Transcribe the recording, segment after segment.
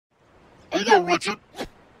you go, Richard.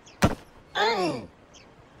 Oh,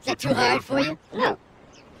 is that too hard for you? No.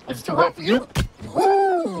 Is it too hard for you?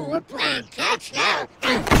 Ooh, we're playing catch now.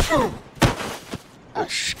 Oh,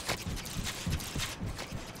 shit.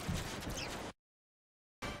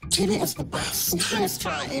 Twitter is the best. Here's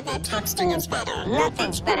try you that texting is better.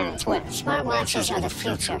 Nothing's better than Twitter. Smartwatches are the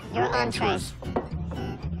future. Your entree's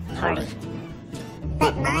hearty.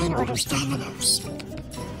 But mine orders Domino's.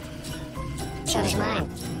 So does mine.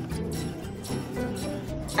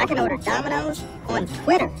 I can order Domino's on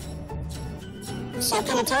Twitter. So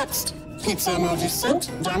can a text. Pizza emoji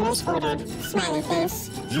sent, Domino's ordered, smiley face.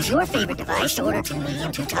 Use your favorite device to order 2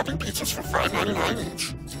 medium 2-topping pizzas for $5.99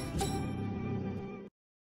 each.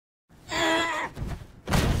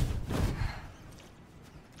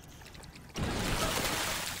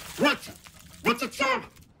 Richard Sherman.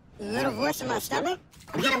 Little voice in my stomach?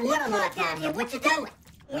 I'm getting waterlogged down here. What you doing?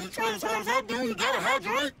 When you try as hard as I do, you gotta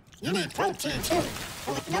hydrate. You need protein, too.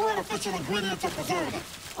 And with no artificial ingredients or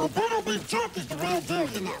preservatives. Alberto beef jerky's the real deal,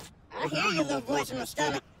 you know. I hear you, little voice in my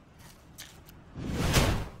stomach.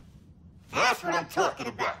 That's what I'm talking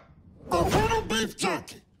about. Alberto beef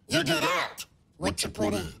jerky. You get out what you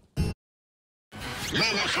put in.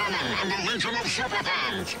 Mama Sherman and the Legion of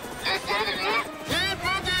Superfans.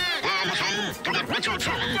 To get Richard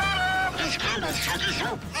Sherman. His Campbell's turkey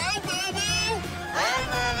soup. Hey, baby! Hey,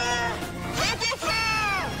 Mama. Happy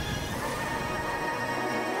fall!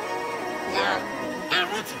 Hey,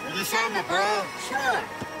 Richard, will you sign my ball? Sure.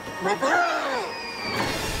 My ball!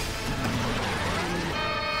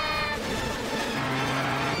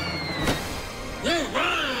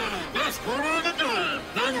 That's good on the game.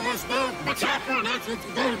 None of us know, but Chopper and that's what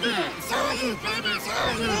you do again. It's all you, baby. It's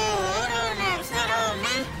all you. Hold on now, it's not all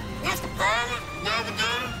me. That's the pilot,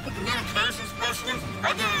 navigator, the communication specialist.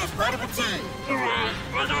 I get it as part of a team. You're right.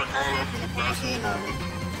 I got caught up in the passing moment.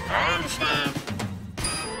 I understand.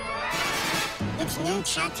 It's new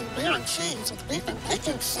chatty beer and cheese with beef and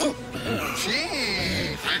bacon soup.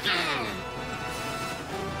 Cheese.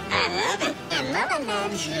 I love it, and Mama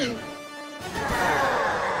loves you.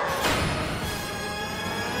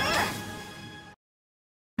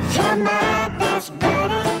 You're my best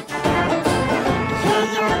buddy. Yeah,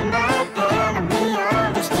 you're my enemy.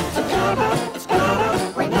 Always stick together. It's better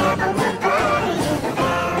whenever we're partying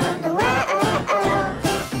around the world.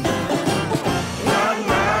 La,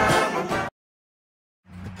 la, la, la.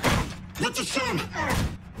 Richard Sherman.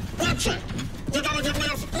 Richard, you gotta give me a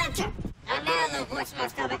splinter. I'm now, little voice in my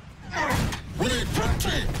stomach. We need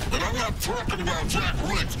protein, and I'm not talking about Jack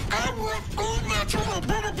Rich. I want all natural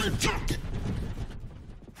Alberto beef jerky.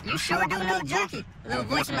 You sure do know jerky, little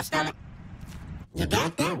voice in my stomach. You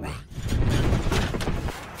got that right.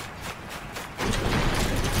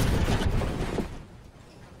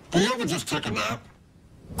 Do you ever just take a nap?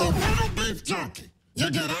 Alberto beef jerky. You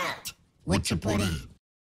get out what you put in.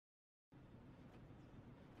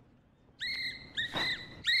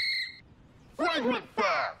 Fragrant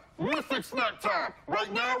fire. Terrific snack time.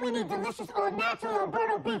 Right now, we need delicious all-natural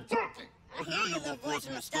Alberto beef jerky. I hear you, little voice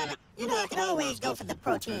in my stomach. You know I can always go for the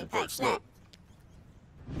protein-packed snack.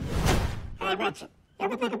 Hey, Richard,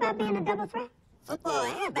 ever think about being a double threat? Football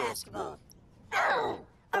and basketball. Oh,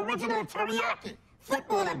 original teriyaki.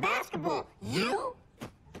 Football and basketball. You?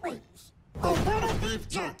 Please. Alberto beef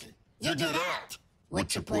jerky. You get out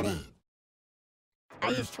what you put in. I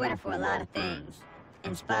use Twitter for a lot of things.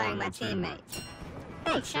 Inspiring my teammates.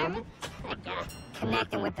 Hey, Sherman.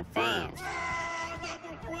 Connecting with the fans.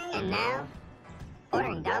 And now,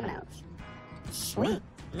 ordering Domino's. Sweet.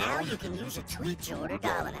 Now you can use a tweet to order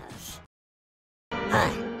Domino's. Hi,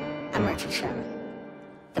 I'm Richard Sherman.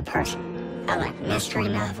 The person. I like mystery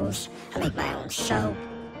novels. I make my own show.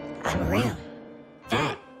 I'm real.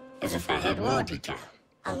 That is a fathead wall decal.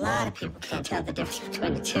 A lot of people can't tell the difference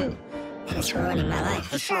between the two, and it's ruining my life.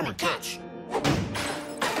 The Sherman catch.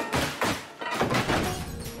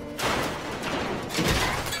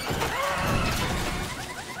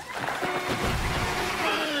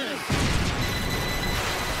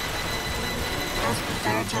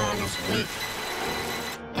 Third time this week.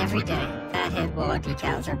 Every day, fathead wall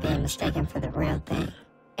decals are being mistaken for the real thing.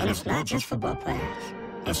 And it's not just football players.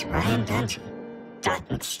 It's Ryan Dungy, Doc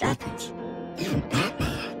McStuffins, even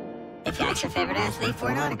Batman. If you ask your favorite athlete for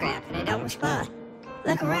an autograph and they don't respond,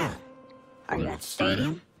 look around. Are you at the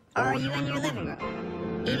stadium? Or are you in your living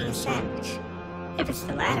room, eating a sandwich? If it's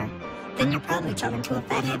the latter, then you're probably talking to a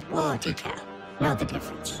fathead wall decal. Know the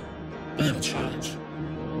difference. Be the change.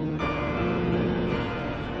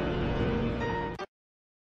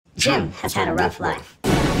 Jim has had a rough life.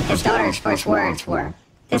 His daughter's first words were,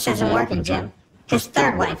 "This isn't working, Jim." His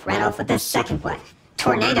third wife ran off with his second wife.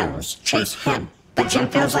 Tornadoes chase him, but Jim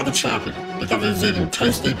feels like a champion because he's eating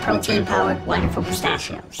tasty, protein-powered, wonderful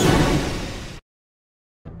pistachios.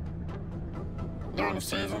 During the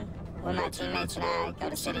season, when my teammates and I go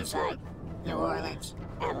to cities like New Orleans,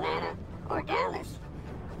 Atlanta, or Dallas,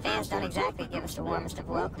 fans don't exactly give us the warmest of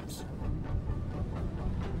welcomes.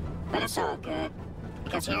 But it's all good,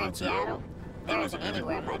 because here in Seattle, there isn't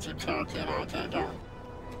anywhere my Jeep Cherokee and I can't go.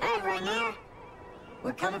 Hey, right now,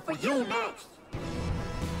 we're coming for you next.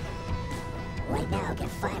 Right now, get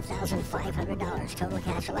 $5,500 total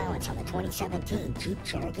cash allowance on the 2017 Jeep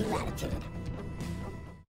Cherokee Latitude.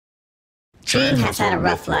 Jean has had a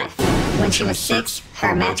rough life. When she was 6,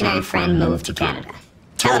 her imaginary friend moved to Canada.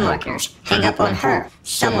 Telemarketers hang up on her.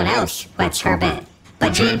 Someone else wets her bed.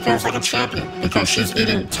 But Jean feels like a champion because she's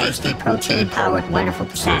eating tasty, protein-powered, wonderful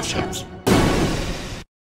pistachios.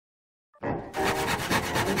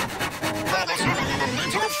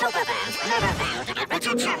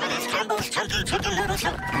 Richard Sherman is Campbell's Chunky Chicken Noodle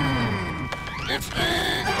Soup. It's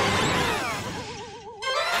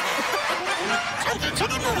Chunky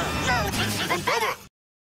Chicken Noodle. Now it tastes even better.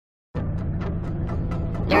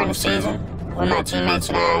 During the season, when my teammates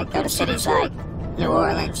and I go to cities like New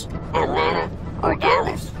Orleans, Atlanta, or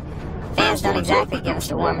Dallas, fans don't exactly give us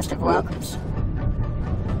the warmest of welcomes.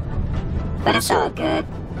 But it's all good,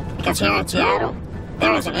 because here in Seattle,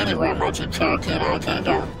 there isn't anywhere my Jeep Cherokee and I can't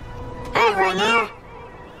go. Hey, right now,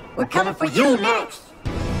 we're coming for you next.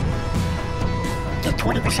 Get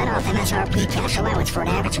 20% off MSRP cash allowance for an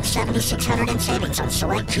average of $7,600 in savings on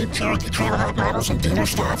select Jeep Cherokee Trailhawk models and dealer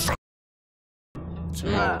stocks.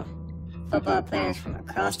 Tomorrow, football players from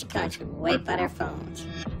across the country will wait by their phones,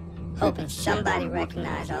 hoping somebody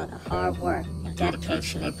recognizes all the hard work and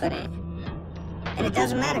dedication they put in. And it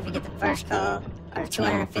doesn't matter if you get the first call or the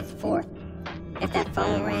 254th. If that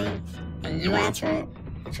phone rings and you answer it,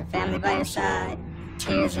 with your family by your side,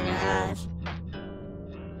 tears in your eyes,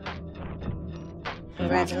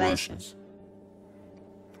 congratulations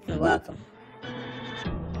and welcome.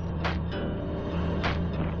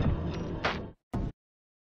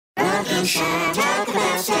 Talk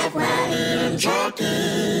about Seth, Wally, and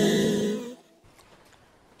Jackie.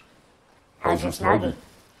 How's your snuggie?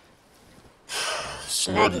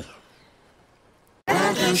 Snuggie.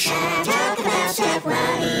 Talk about Seth,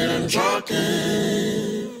 Wally, and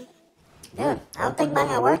Jackie. Dude, I don't think mine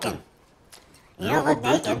are working. You don't look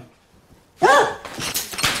naked.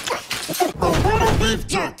 Alberta beef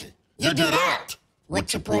jerky. You get out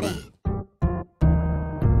what you put in.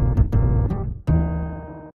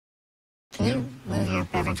 Can you move your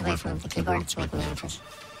beverage away from the keyboard? It's making me anxious.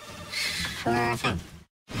 Sure thing.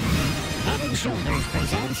 Head and Shoulders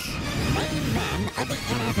presents Main Men of the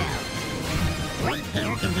NFL. Right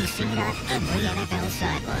here can be seen on every NFL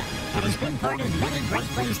sideline and has been part of many great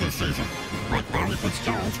plays this season, like Larry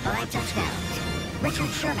Fitzgerald's 5 touchdowns, Richard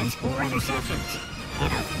Sherman's 4 interceptions,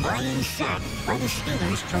 and a flying sack by the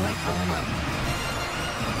Steelers' Troy Polamalu.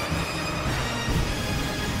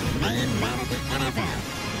 Main Man of the NFL,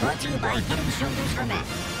 brought to you by Head and Shoulders for Men,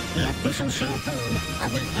 the official shampoo of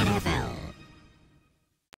the NFL.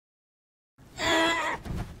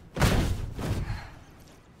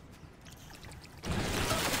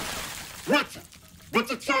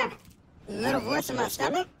 Richard Sherman. Little voice in my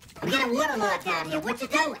stomach? I'm getting waterlogged down here. What you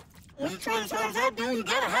doing? When you train as hard as I do, you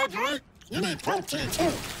gotta hydrate. You need protein too,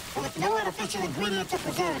 and with no artificial ingredients or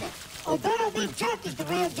preservatives. Alberta beef jerky is the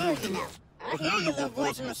real deal, you know. I hear you, little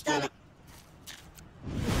voice in my stomach.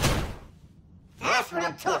 That's what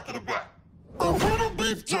I'm talking about. Alberta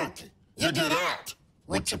beef jerky. You get out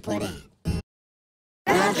what you put in.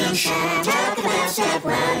 Talk about Seth,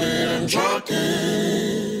 Wally, and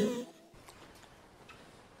Jackie.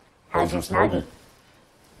 How's your snuggie?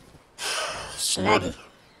 Snuggie.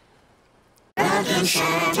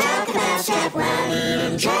 Talk about Seth, Wally,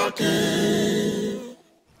 and Jackie.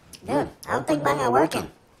 Dude, I don't think mine are working.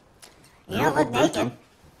 You don't look naked.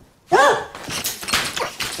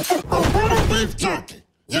 Alberta beef jerky.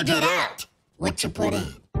 You get out what you put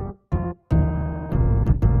in.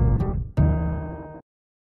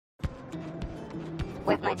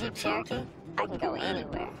 With my Jeep Cherokee, I can go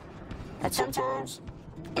anywhere. But sometimes,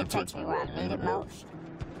 it takes me where I'm needed most.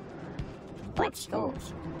 Like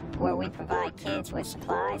schools, where we provide kids with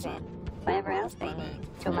supplies and whatever else they need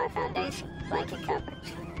through my foundation, blanket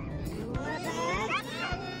coverage.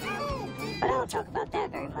 But I don't talk about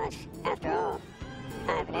that very much. After all,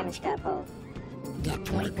 I have an image to uphold. Get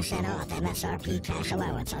 20% off MSRP cash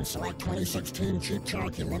allowance on select 2016 Jeep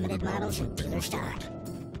Cherokee limited models and dealer stock.